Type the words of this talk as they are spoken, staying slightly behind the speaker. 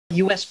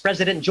U.S.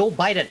 President Joe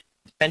Biden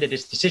defended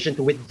his decision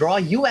to withdraw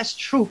U.S.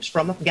 troops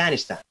from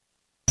Afghanistan.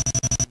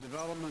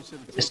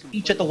 In a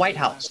speech at the White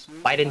House,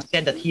 Biden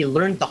said that he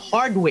learned the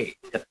hard way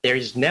that there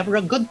is never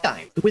a good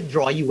time to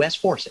withdraw U.S.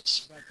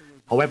 forces.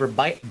 However,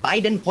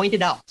 Biden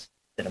pointed out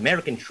that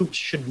American troops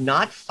should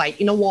not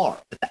fight in a war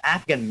that the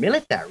Afghan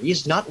military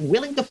is not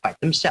willing to fight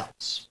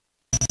themselves.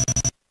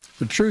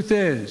 The truth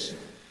is,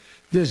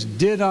 this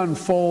did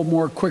unfold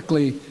more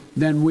quickly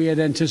than we had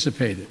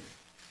anticipated.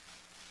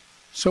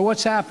 So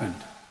what's happened?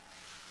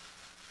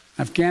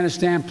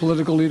 Afghanistan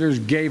political leaders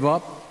gave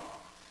up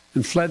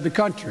and fled the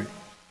country.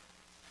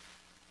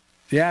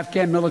 The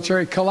Afghan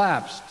military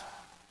collapsed,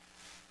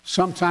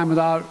 sometime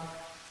without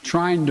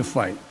trying to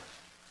fight.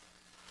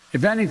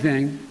 If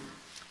anything,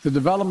 the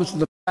developments of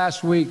the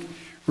past week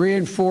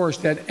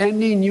reinforced that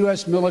ending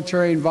U.S.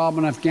 military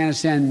involvement in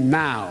Afghanistan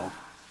now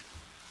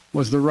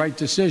was the right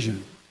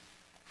decision.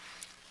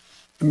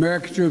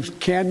 American troops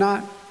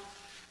cannot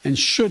and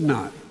should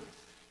not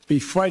be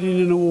fighting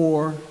in a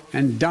war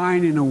and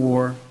dying in a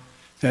war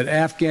that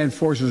Afghan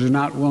forces are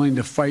not willing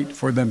to fight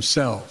for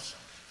themselves.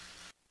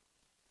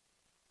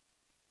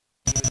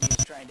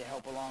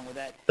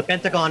 The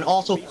Pentagon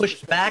also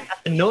pushed back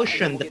at the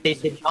notion that they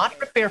did not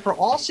prepare for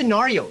all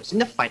scenarios in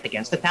the fight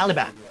against the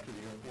Taliban.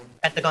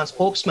 Pentagon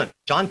spokesman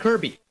John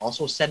Kirby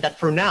also said that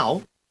for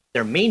now,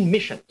 their main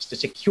mission is to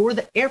secure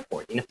the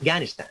airport in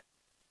Afghanistan.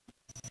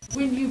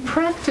 When you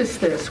practice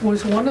this,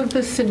 was one of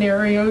the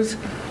scenarios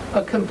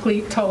a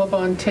complete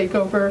Taliban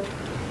takeover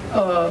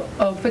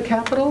of the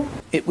capital?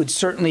 It would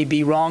certainly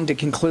be wrong to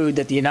conclude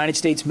that the United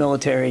States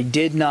military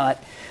did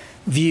not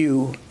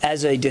view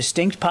as a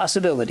distinct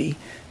possibility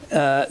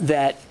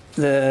that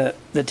the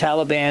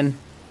Taliban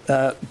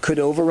could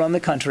overrun the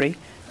country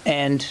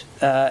and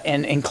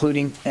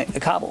including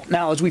Kabul.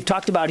 Now, as we've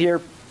talked about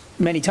here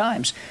many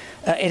times,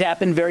 it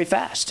happened very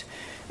fast.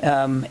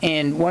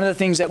 And one of the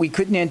things that we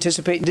couldn't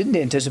anticipate and didn't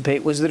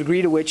anticipate was the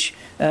degree to which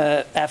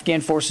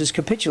Afghan forces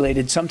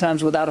capitulated,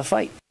 sometimes without a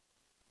fight.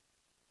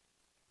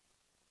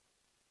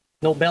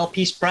 Nobel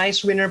Peace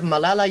Prize winner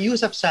Malala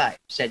Yousafzai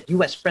said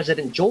U.S.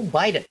 President Joe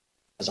Biden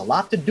has a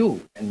lot to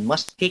do and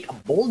must take a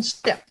bold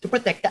step to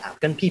protect the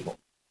Afghan people.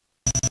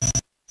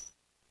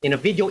 In a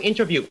video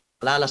interview,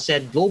 Malala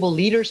said global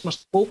leaders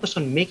must focus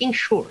on making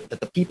sure that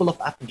the people of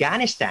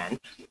Afghanistan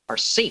are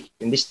safe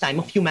in this time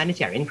of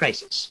humanitarian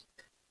crisis.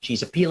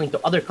 She's appealing to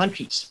other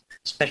countries,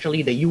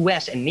 especially the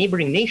U.S. and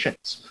neighboring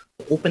nations,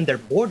 to open their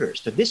borders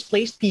to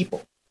displaced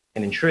people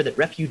and ensure that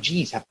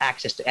refugees have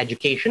access to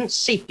education,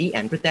 safety,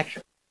 and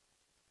protection.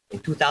 In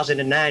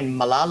 2009,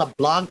 Malala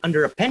blogged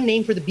under a pen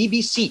name for the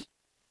BBC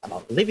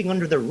about living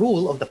under the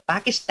rule of the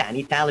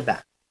Pakistani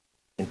Taliban.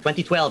 In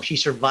 2012, she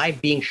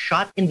survived being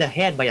shot in the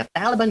head by a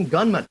Taliban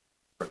gunman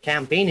for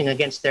campaigning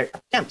against their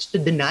attempts to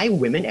deny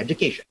women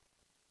education.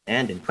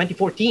 And in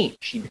 2014,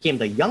 she became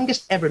the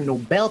youngest ever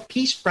Nobel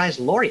Peace Prize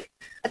laureate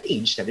at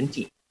age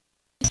 17.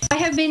 I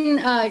have been,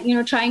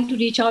 trying to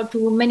reach out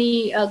to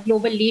many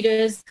global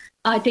leaders.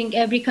 I think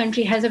every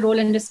country has a role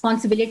and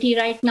responsibility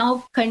right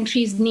now.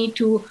 Countries need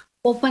to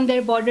open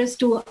their borders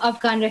to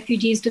Afghan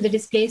refugees, to the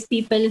displaced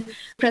people.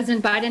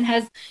 President Biden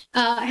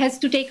has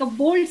to take a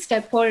bold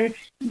step for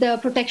the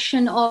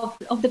protection of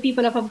the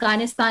people of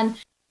Afghanistan.